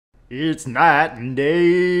It's night and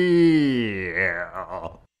day.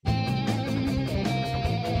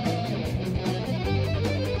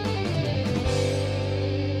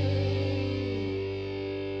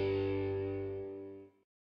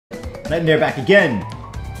 And they're back again.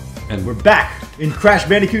 And we're back in Crash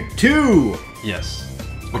Bandicoot 2. Yes.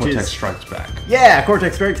 Cortex Strikes Back. Yeah,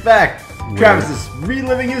 Cortex Strikes Back. Travis is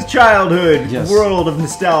reliving his childhood world of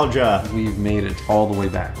nostalgia. We've made it all the way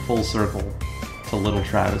back, full circle, to Little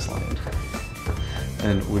Travis Land.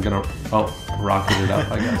 And we're gonna, rocket it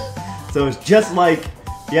up, I guess. So it's just like,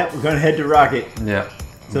 yep, we're gonna head to Rocket. Yeah.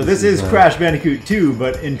 So this is Crash Bandicoot 2,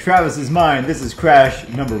 but in Travis's mind, this is Crash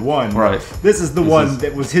number 1. Right. This is the one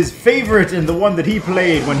that was his favorite and the one that he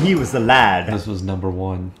played when he was the lad. This was number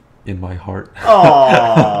 1 in my heart.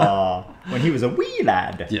 Aww. When he was a wee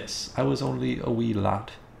lad. Yes, I was only a wee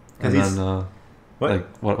lad. And then, what? Like,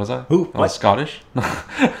 what was I? Who? I was Scottish.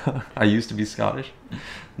 I used to be Scottish.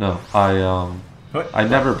 No, I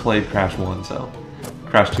never played Crash 1, so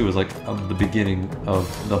Crash 2 was like the beginning of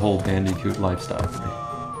the whole Bandicoot lifestyle for me.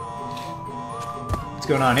 What's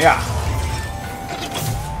going on here?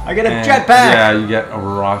 I get a jetpack! Yeah, you get a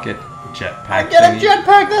rocket jetpack. I get a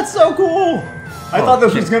jetpack! That's so cool! I thought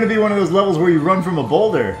this was going to be one of those levels where you run from a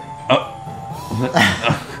boulder.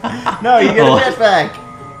 No, you get a jetpack!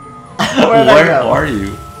 Where are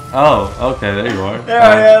you? Oh, okay, there you are. There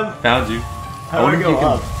I am! Found you. How do I go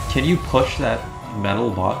up? Can you push that metal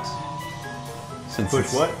box?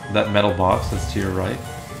 Push what? That metal box that's to your right.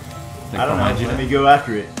 Like I don't know. Let me go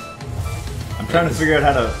after it. I'm trying to figure out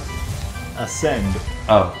how to ascend.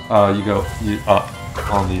 You go up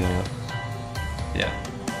on the yeah.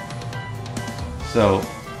 So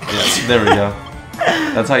yeah, there we go.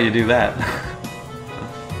 That's how you do that.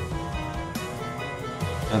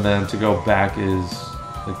 And then to go back is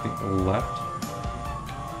I think left.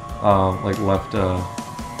 Like left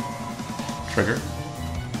trigger.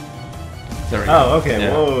 There we go. Oh, okay.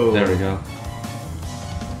 Yeah, whoa. there we go.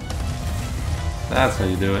 That's how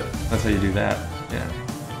you do it. That's how you do that. Yeah.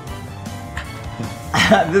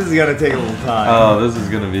 This is gonna take a little time. Oh, this is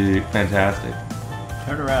gonna be fantastic.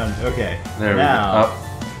 Turn around. Okay. There now. we go. Oh,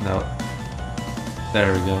 no.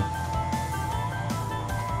 There we go.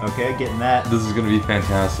 Okay, getting that. This is gonna be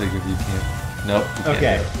fantastic if you can't. Nope. You can't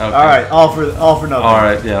okay. do it. Okay. All right. All for nothing. All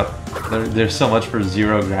right. Yeah. There's so much for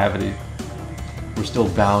zero gravity. We're still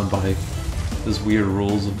bound by this weird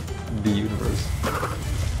rules of the universe.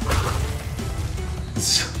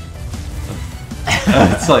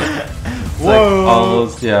 It's like,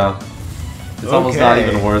 almost, yeah. It's almost not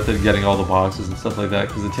even worth it getting all the boxes and stuff like that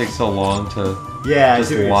because it takes so long to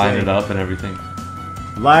just line it up and everything.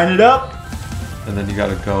 Line it up, and then you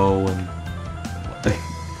gotta go and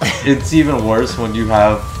it's even worse when you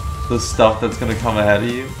have the stuff that's gonna come ahead of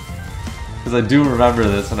you. Because I do remember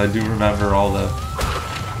this, and I do remember all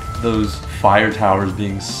those fire towers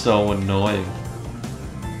being so annoying.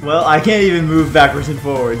 Well, I can't even move backwards and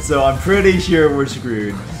forwards, so I'm pretty sure we're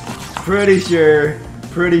screwed. Pretty sure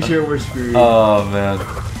we're screwed. Oh man.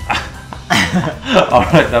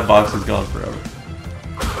 Alright, that box is gone forever.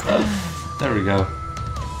 There we go.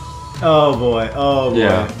 Oh boy, oh boy.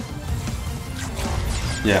 Yeah.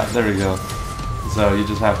 Yeah, there we go. So you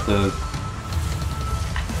just have to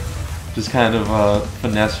kind of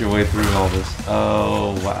finesse your way through all this.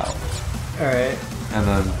 Oh wow. Alright. And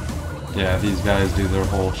then yeah, these guys do their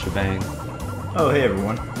whole shebang. Oh, hey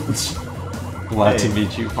everyone. Glad to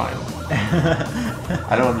meet you finally.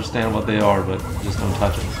 I don't understand what they are, but just don't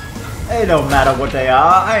touch them. It don't matter what they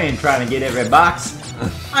are. I ain't trying to get every box.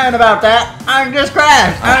 I ain't about that. I'm just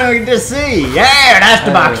Crash. I'm just see. Yeah, that's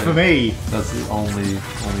the box for me. That's the only.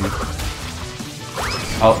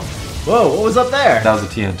 Oh. Whoa, what was up there? That was a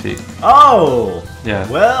TNT. Oh. Yeah.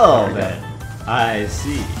 Well then, I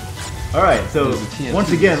see. All right, so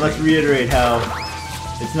once again, let's reiterate how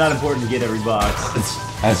it's not important to get every box. It's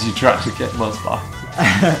as you try to get most boxes.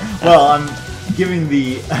 Well, I'm giving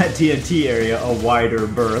the TNT area a wider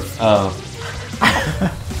berth. Oh.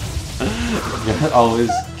 Always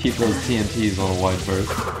keep those TNTs on a wide berth.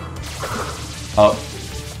 Oh.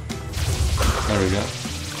 There we go.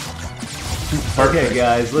 Perfect. Okay,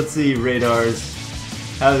 guys, let's see radars.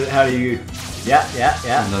 How do you? Yeah.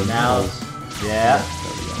 Now, yeah.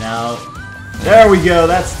 Now, there we go.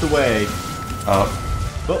 That's the way. Oh.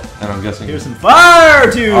 And I'm guessing here's some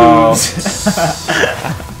fire tubes.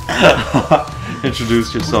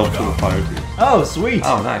 Introduce yourself to the fire tube. Oh, sweet.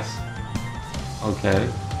 Oh, nice. Okay.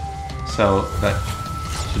 So that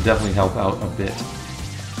should definitely help out a bit.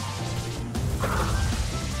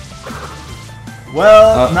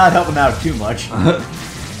 Well, not helping out too much.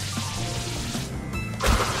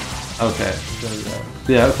 Okay. There we go.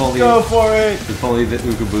 Yeah, if only. Go for it! If only the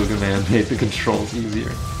Ooga Booga Man made the controls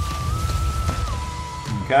easier.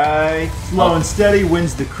 Okay. Slow and steady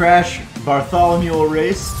wins the Crash Bartholomew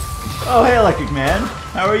race. Oh, hey, Electric Man.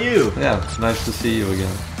 How are you? Yeah, nice to see you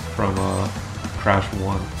again from Crash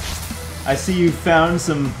 1. I see you found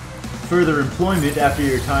some further employment after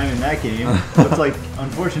your time in that game. Looks like,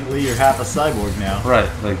 unfortunately, you're half a cyborg now. Right,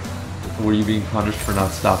 like, were you being punished for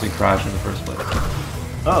not stopping Crash in the first place?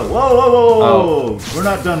 Oh, whoa, whoa, whoa, whoa! Oh. We're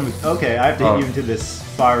not done with... Okay, I have to hit you into this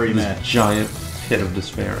fiery match. Giant pit of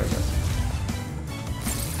despair, I guess.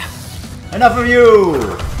 Enough of you!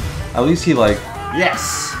 At least he, like...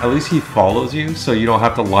 Yes! At least he follows you, so you don't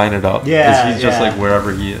have to line it up. Yeah, because he's just, like,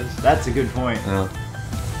 wherever he is. That's a good point. Yeah.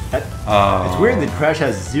 It's weird that Crash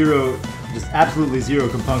has just absolutely zero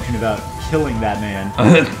compunction about killing that man.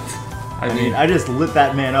 I mean, I just lit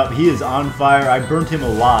that man up. He is on fire. I burnt him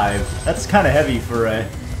alive. That's kind of heavy for a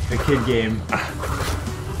kid game.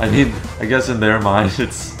 I mean, I guess in their mind,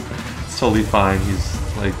 it's totally fine. He's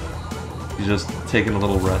just taking a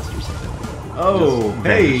little rest or something like that. Oh,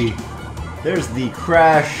 hey, there's the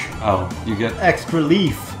Crash. Oh, you get extra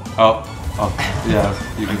leaf. Oh, yeah,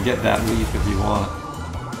 you can get that leaf if you want.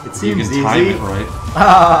 It seems you can easy. time it right.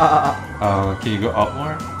 Can you go up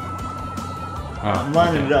more? Oh, I'm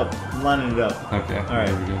lining it up. I'm lining it up. Okay. All right.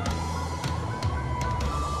 There we go.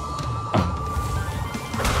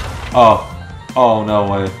 Oh, no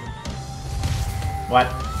way. What?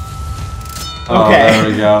 Oh, okay. There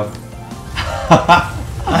we go.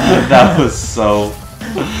 That was so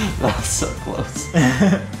close.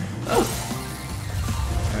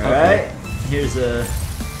 Alright. Here's a...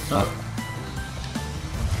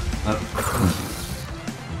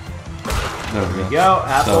 There we go.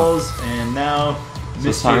 Apples, and now...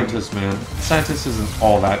 So Scientist, man. Scientist isn't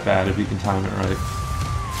all that bad if you can time it right.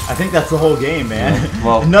 I think that's the whole game, man. Yeah.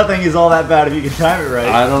 Well, nothing is all that bad if you can time it right.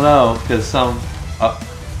 I don't know, because some...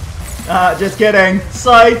 just kidding.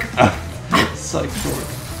 Psych! Psych short.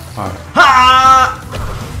 Alright. Ha!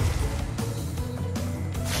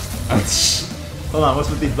 Hold on, what's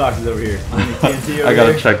with these boxes over here? Any TNT over I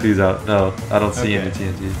gotta here? check these out. No, I don't see any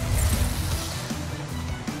TNT.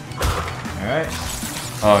 Alright.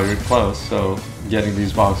 Oh, you're close, so getting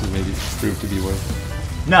these boxes maybe proved to be worth it.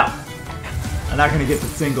 No! I'm not gonna get the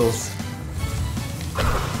singles.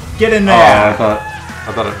 Get in Oh, there! I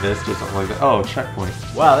thought it missed or something like that. Oh, checkpoint.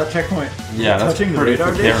 Wow, that checkpoint. Yeah, that's touching pretty the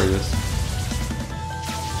radar precarious.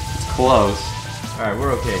 It's close. Alright,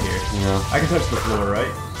 we're okay here. Yeah. I can touch the floor,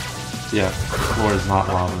 right? Yeah, the floor is not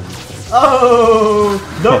lava in this case. Oh!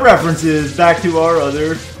 No references back to our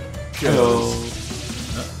other shows.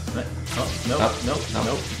 Nope.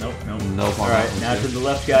 Alright, now to the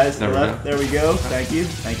left, guys. To the left. There we go. Thank you.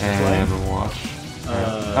 Thank you for playing. And watch.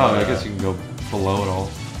 Oh, I guess you can go below it all.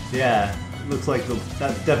 Yeah.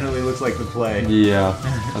 That definitely looks like the play. Yeah.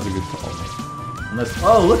 That's a good call.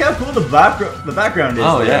 Oh, look how cool the background is.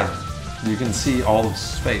 Oh, there. yeah. You can see all of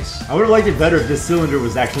space. I would have liked it better if this cylinder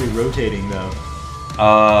was actually rotating, though.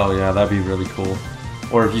 Oh, yeah, that'd be really cool.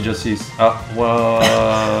 Or if you just see...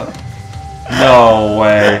 whoa... No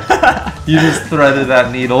way. You just threaded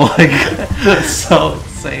that needle like so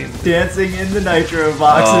insane. Dancing in the nitro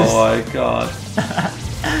boxes. Oh my god.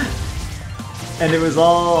 And it was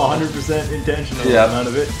all 100% intentional. Yeah. None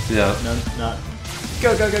of it. Yeah. None, not.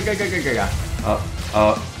 Go.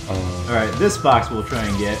 Alright, this box we'll try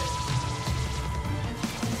and get.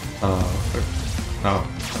 Okay.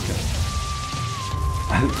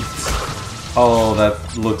 Oh, that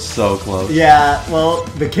looks so close. Yeah, well,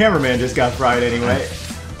 the cameraman just got fried anyway.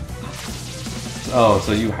 Oh,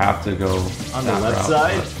 so you have to go on the left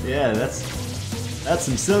side? Yeah, that's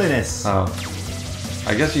some silliness. Oh.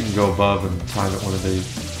 I guess you can go above and time it when they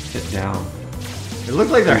hit down. It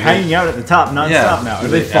looks like they're hanging out at the top non-stop now. Are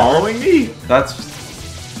they following me? That's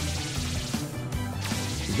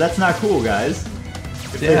not cool, guys.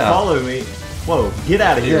 If they follow me... Whoa, get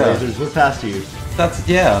out of here, lasers. We're past you.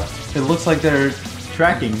 It looks like they're...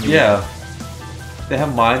 tracking me. Yeah. They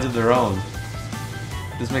have minds of their own.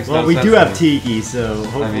 This makes no sense. Well, we do have Tiki, so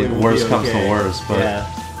hopefully we'll worst be comes okay. to worst, but... Yeah.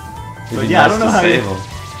 But yeah, nice, I don't know how save them.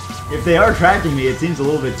 If they are tracking me, it seems a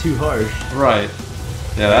little bit too harsh. Right.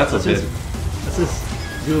 Yeah, that's a bit... Let's just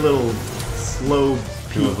do a little slow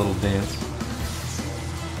peek. Do a little dance.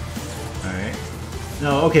 Alright.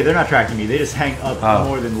 No, okay, they're not tracking me. They just hang up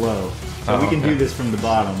more than low. So we can do this from the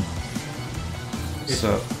bottom.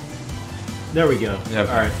 There we go. Yeah.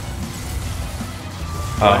 Alright.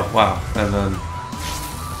 Oh, wow. And then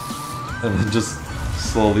just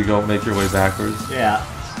slowly go make your way backwards. Yeah.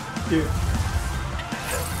 Dude.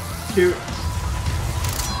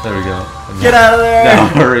 There we go. Get out of there! Now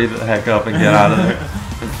hurry the heck up and get out of there.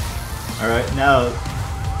 Alright, now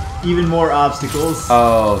even more obstacles.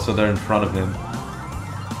 Oh, so they're in front of him.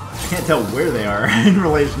 I can't tell where they are in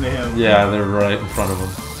relation to him. Yeah, they're right in front of him.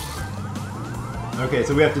 Okay,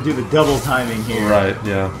 so we have to do the double timing here. Right,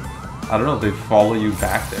 yeah. I don't know if they follow you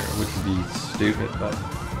back there, which would be stupid, but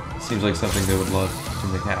it seems like something they would love to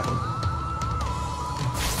make happen.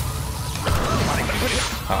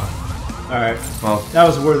 Alright, well, that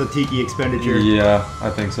was worth a tiki expenditure. Yeah, I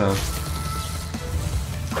think so.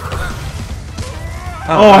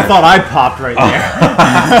 Oh, I thought I popped right there.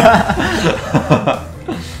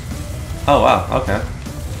 Oh, wow, okay.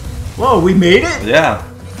 Whoa, we made it? Yeah.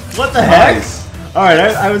 What the heck? Alright,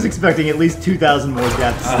 I was expecting at least 2,000 more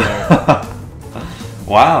deaths there.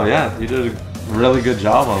 Wow, yeah, you did a really good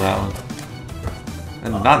job on that one.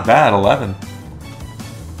 And not bad, 11.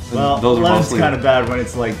 Well, those 11's kind of bad when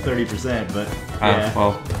it's like 30%, but yeah.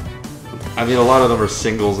 Well, I mean, a lot of them are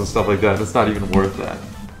singles and stuff like that. It's not even worth that.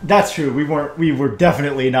 That's true. We were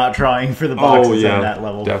definitely not trying for the boxes on that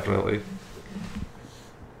level. Definitely.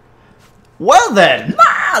 Well then,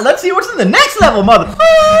 let's see what's in the next level, mother.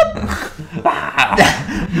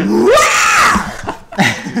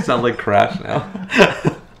 You sound like Crash now.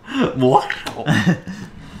 What?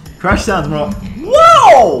 Crash sounds more.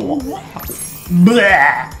 Whoa!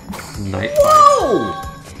 Blah! Night Whoa!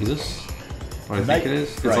 Fight. Is this what I think it is?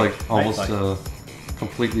 It's like almost a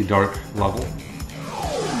completely dark level.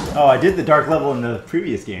 Oh, I did the dark level in the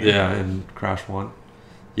previous game. Yeah, in Crash 1.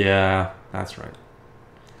 Yeah, that's right.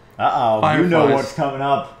 Uh-oh, you know what's coming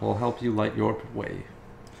up. Will help you light your way.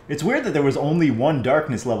 It's weird that there was only one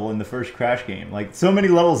darkness level in the first Crash game. Like, so many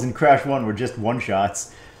levels in Crash 1 were just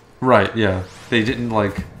one-shots. Right, yeah. They didn't,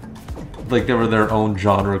 like they were their own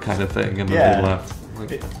genre kind of thing, and then they left.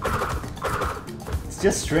 Like, it's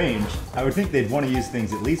just strange. I would think they'd want to use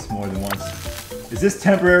things at least more than once. Is this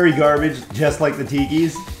temporary garbage just like the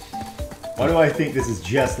Tikis? Why do I think this is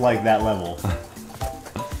just like that level?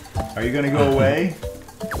 Are you gonna go away?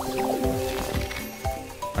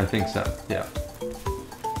 I think so, yeah.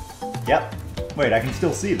 Yep. Wait, I can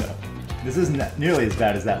still see though. This isn't nearly as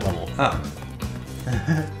bad as that level. Oh.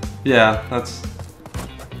 Yeah, that's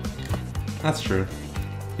true.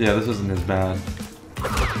 Yeah, this isn't as bad.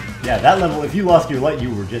 Yeah, that level, if you lost your light,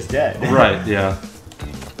 you were just dead. Right, yeah.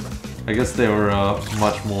 I guess they were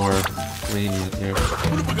much more lenient here.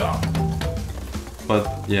 But,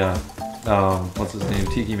 yeah. What's his name?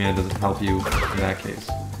 Tiki Man doesn't help you in that case.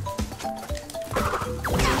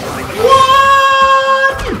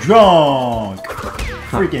 What? You're drunk!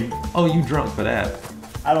 Freaking... Oh, you drunk for that.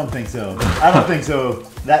 I don't think so. I don't think so.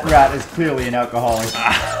 That rat is clearly an alcoholic.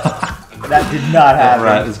 That did not happen.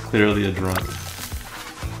 That rat is clearly a drunk.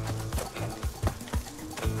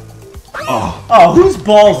 Oh. Oh, whose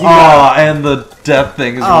balls you got? Oh, and the death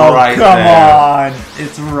thing is right there. Oh, come on.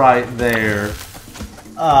 It's right there.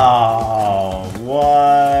 Oh,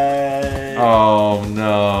 what? Oh,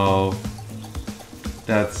 no.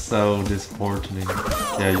 That's so disheartening.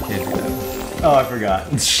 Yeah, you can't do that. Oh, I forgot.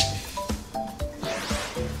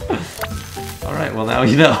 Alright, well now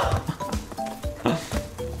you know.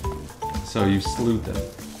 So you slewed them.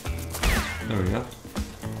 There we go.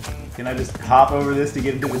 Can I just hop over this to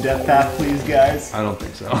get into the death path, please, guys? I don't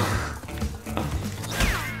think so.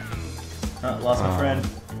 Oh, lost my friend.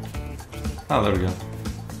 Oh, there we go.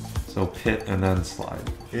 So pit and then slide.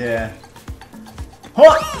 Yeah.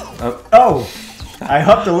 Oh! Oh! I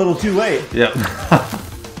hopped a little too late. Yep.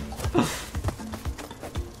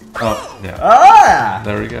 Oh, yeah. Ah!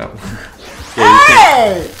 There we go.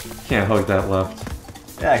 Yeah, you can't hook that left.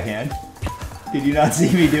 Yeah, I can. Did you not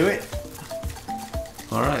see me do it?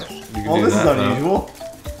 Alright. Oh, this is unusual.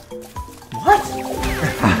 What?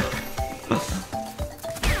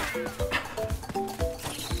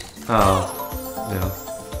 Oh. Yeah.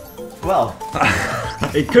 Well,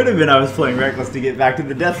 it could have been I was playing reckless to get back to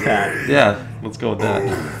the death path. Yeah, let's go with that.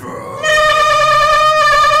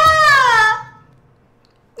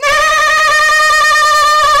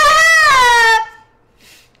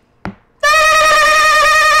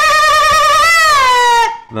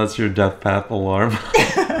 That's your death path alarm.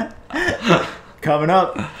 Coming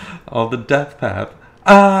up. Oh, the death path.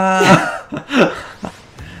 Ah!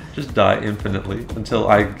 Just die infinitely until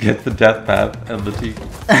I get the death path and the tiki.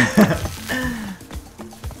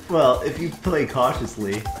 Well, if you play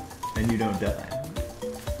cautiously, then you don't die.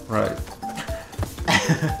 Right.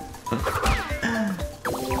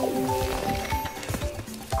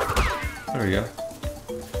 There we go.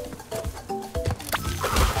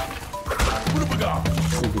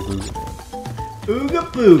 Ooga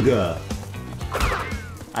booga.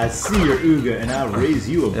 I I see your Ooga and I'll raise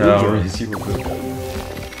you a booga. Yeah, I'll raise you a booga.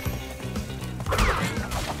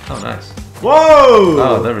 Oh, nice. Whoa!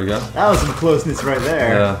 Oh, there we go. That was some closeness right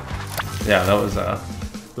there. Yeah. Yeah, that was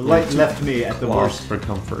the light left me at the worst for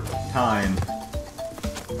comfort time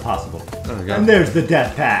possible. There we go. And there's the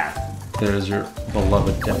death path. There's your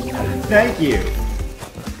beloved death path. Thank you.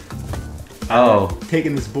 Oh. I've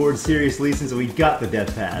taken this board seriously since we got the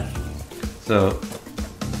death path. So.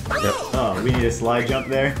 Yep. Oh, we need a slide jump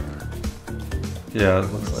there? Yeah,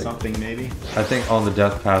 it looks like. Something maybe? I think on the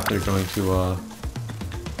death path they're going to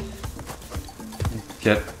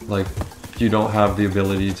get, like, you don't have the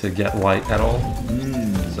ability to get light at all.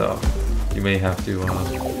 So you may have to,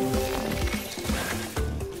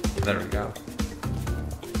 there we go.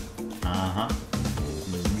 Uh-huh.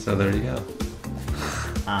 So there you go.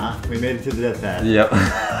 Uh-huh. We made it to the death path. Yep.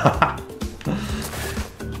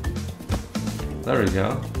 There we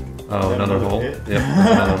go. Oh, another hole. Hit? Yep,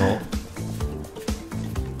 another hole.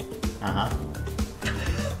 Uh-huh.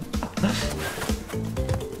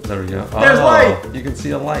 There we go. There's light! You can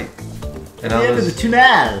see a light. And the end of the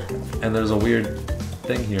tunnel. And there's a weird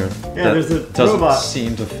thing here. Yeah, that there's a doesn't robot.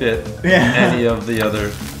 seem to fit Yeah. any of the other.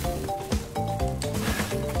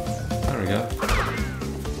 There we go.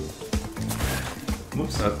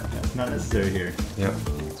 Whoops. That's not necessary here. Yep.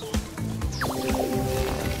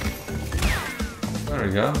 There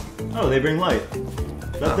we go. Oh, they bring light.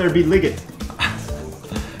 Let there be ligate.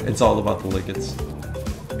 It's all about the ligates.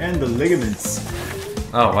 And the ligaments.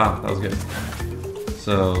 Oh wow, that was good.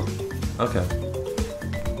 So, okay.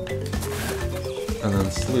 And then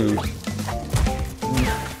slew.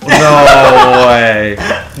 No way!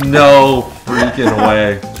 No freaking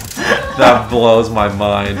way! That blows my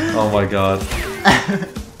mind. Oh my god.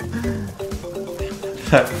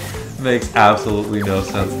 That makes absolutely no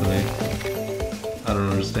sense to me. I don't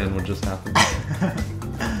understand what just happened.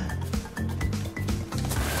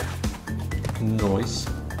 Noise.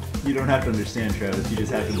 You don't have to understand, Travis. You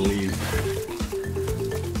just have to believe.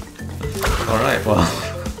 Alright, well.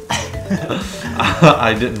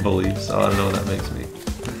 I didn't believe, so I don't know what that makes me.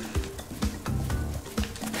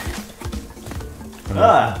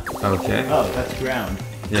 Ah! Okay. Oh, that's ground.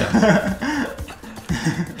 Yeah.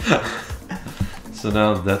 So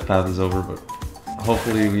now the death path is over, but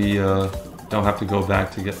hopefully we don't have to go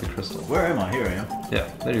back to get the crystal. Where am I? Here I am. Yeah,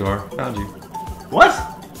 there you are. Found you. What?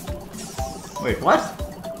 Wait, what?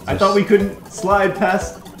 I thought we couldn't slide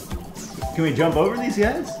past... Can we jump over these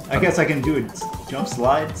guys? I guess I can do a jump,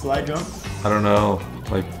 slide jump. I don't know.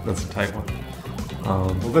 Like, that's a tight one.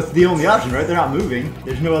 Well, that's the only option, right? They're not moving.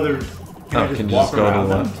 There's no other... Can I just walk around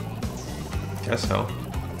them? Guess so.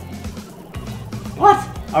 What?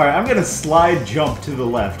 Alright, I'm gonna slide jump to the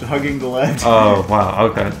left, hugging the left. Oh, wow,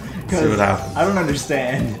 okay. See what happens. I don't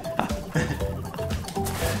understand.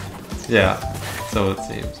 Yeah, so it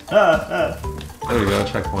seems. There we go,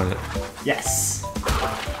 checkpoint it. Yes!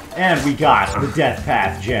 And we got the death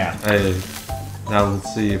path gem. Hey, now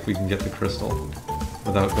let's see if we can get the crystal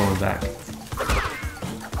without going back.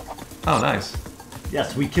 Oh, nice.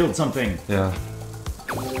 Yes, we killed something. Yeah.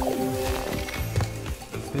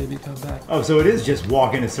 Baby, come back. Oh, so it is just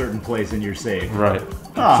walk in a certain place and you're safe. Right.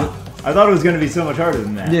 Huh. I thought it was going to be so much harder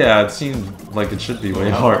than that. Yeah, it seemed like it should be way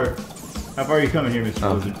harder. How far are you coming here, Mr.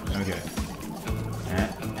 Blizzard? Okay.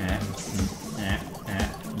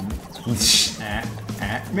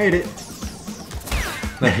 Made it.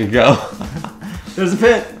 There you go. There's a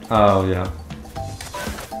pit. Oh, yeah.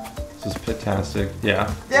 This is pitastic. Yeah.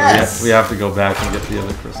 Yes! So we have to go back and get the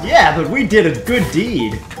other crystal. Yeah, but we did a good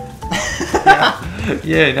deed.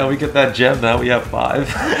 Yeah, now we get that gem, now we have 5.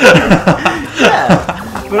 Yeah,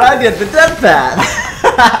 but I did the death path.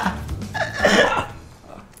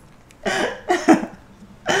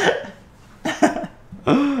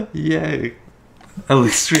 Yay. At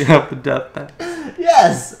least we have the death path.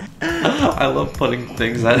 Yes. I love putting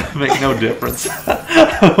things that make no difference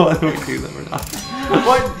whether we do them or not.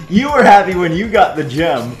 But you were happy when you got the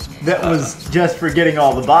gem that was just for getting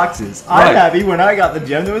all the boxes. I'm happy when I got the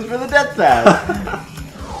gem that was for the death path.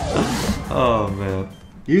 Oh man.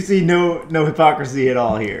 You see no hypocrisy at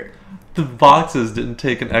all here. The boxes didn't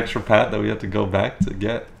take an extra path that we had to go back to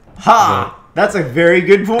get. Ha! That's a very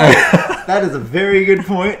good point. That is a very good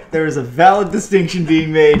point. There is a valid distinction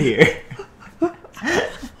being made here.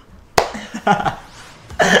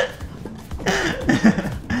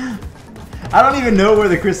 I don't even know where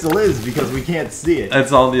the crystal is because we can't see it.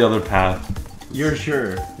 It's on the other path. You're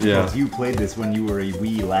sure? Yeah. Because you played this when you were a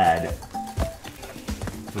wee lad.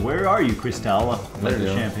 So where are you, Crystal? There you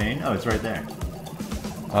go. Champagne? Oh, it's right there.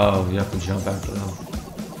 Oh, you have to jump after them.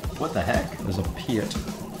 What the heck? There's a pit.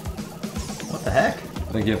 What the heck?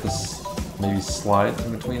 I think you have to maybe slide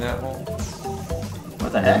in between that hole.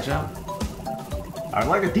 What the heck? Jump. I'd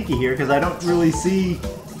like a peeky here because I don't really see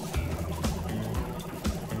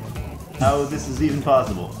how this is even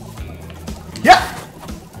possible. Yeah!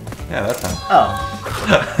 Yeah, that time. Oh.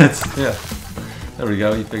 Yeah. There we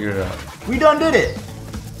go, you figured it out. We done did it!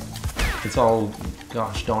 It's all,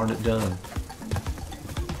 gosh darn it, done.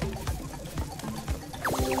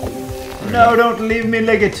 No, don't leave me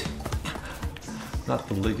ligged. Not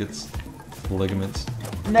the ligates. The ligaments.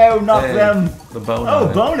 No, not hey, them. The bone.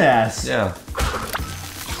 Oh, bone ass. Yeah.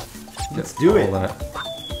 Let's do it. That.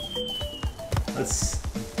 Let's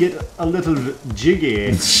get a little jiggy.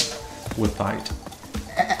 With fight.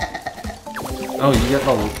 Oh,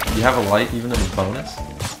 you have a light even in the bonus?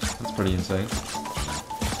 That's pretty insane.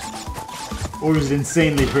 Or is it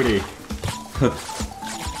insanely pretty?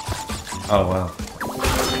 Oh wow.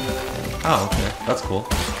 Oh, okay. That's cool.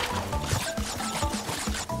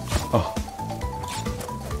 Oh.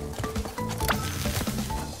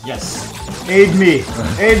 Yes. Aid me.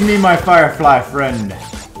 Aid me, my firefly friend.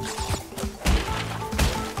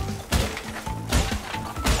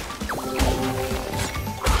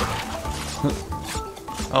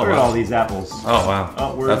 Oh, Look at wow. all these apples. Oh wow.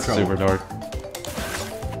 Oh, we're That's in trouble. super dark.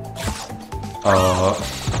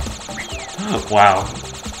 Wow.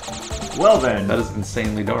 Well then. That is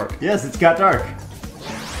insanely dark. Yes, it's got dark.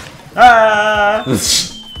 Ah!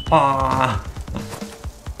 Ah.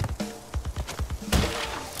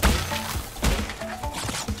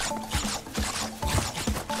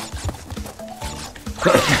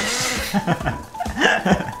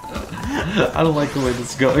 I don't like the way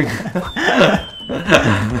this is going.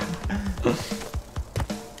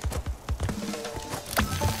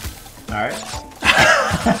 Alright.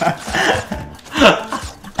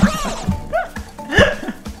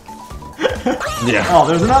 Yeah. Oh,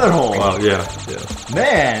 there's another hole. Wow, yeah.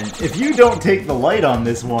 Man, if you don't take the light on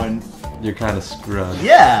this one, You're kind of screwed.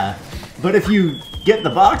 yeah. But if you get the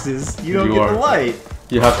boxes, you don't You get are. the light.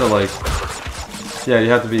 You have to like, yeah, you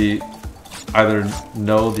have to be either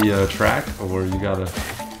know the track or you gotta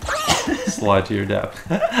slide to your death.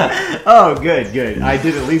 Oh, good, good. I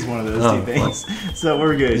did at least one of those Oh, two things, so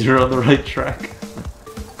we're good. You're on the right track.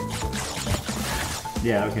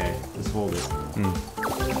 Yeah, okay. Just hold it.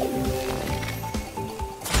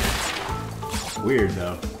 Weird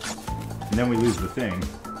though. And then we lose the thing.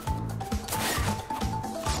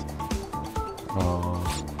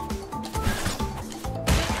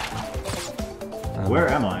 Where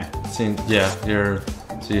am I? Yeah, you're.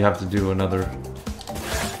 So you have to do another.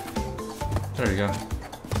 There you go.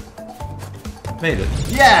 Made it.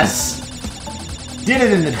 Yes! Did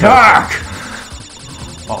it in the dark!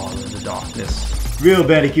 Oh, in the darkness. Real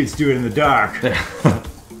bandicoots do it in the dark.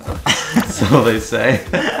 So they say.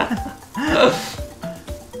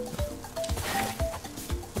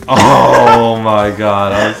 Oh my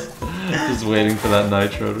god, I was just waiting for that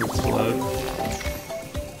nitro to explode.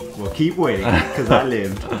 Well, keep waiting, because I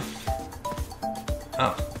lived.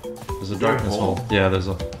 Oh, there's a Is there a darkness hole? hole. Yeah, there's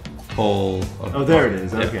a hole. Oh, there it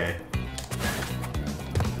is, Yeah. okay.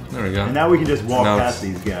 There we go. And now we can just walk Now past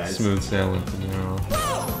it's these guys. Smooth sailing from here on.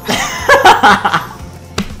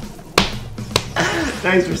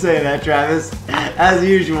 Thanks for saying that, Travis. As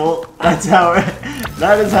usual,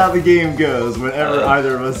 that is how the game goes whenever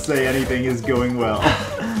either of us say anything is going well.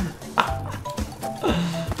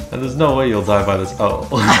 And there's no way you'll die by this. Oh.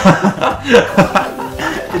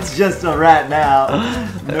 It's just a rat now.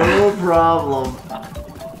 No problem.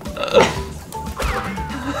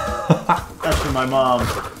 That's for my mom.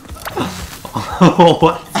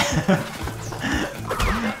 What?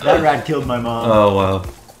 That rat killed my mom. Oh, wow.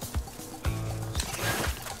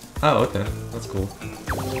 Oh, okay. That's cool.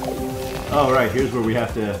 Oh, right. Here's where we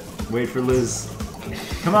have to wait for Liz.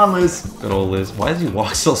 Come on, Liz. Good old Liz. Why does he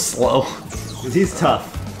walk so slow? Because he's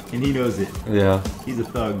tough, and he knows it. Yeah. He's a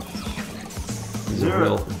thug. He's a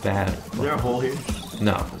real bad. Is there a hole here?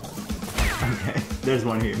 No. Okay. There's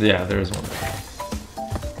one here. Yeah, there is one.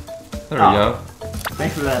 There we go.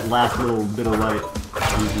 Thanks for that last little bit of light.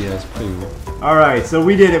 Easy as poo. Alright, so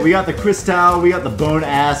we did it. We got the crystal, we got the bone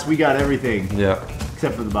ass, we got everything. Yeah.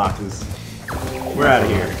 Except for the boxes. We're out of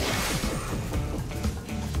here.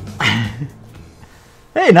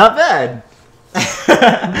 Hey, not bad!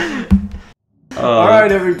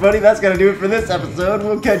 Alright, everybody, that's gonna do it for this episode.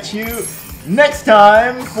 We'll catch you next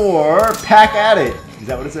time for Pack at It. Is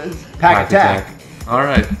that what it says? Pack Attack.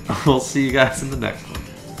 Alright, we'll see you guys in the next one.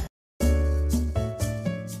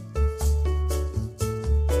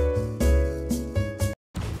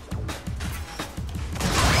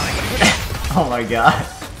 Oh my god.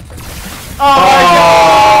 Oh my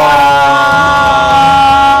god!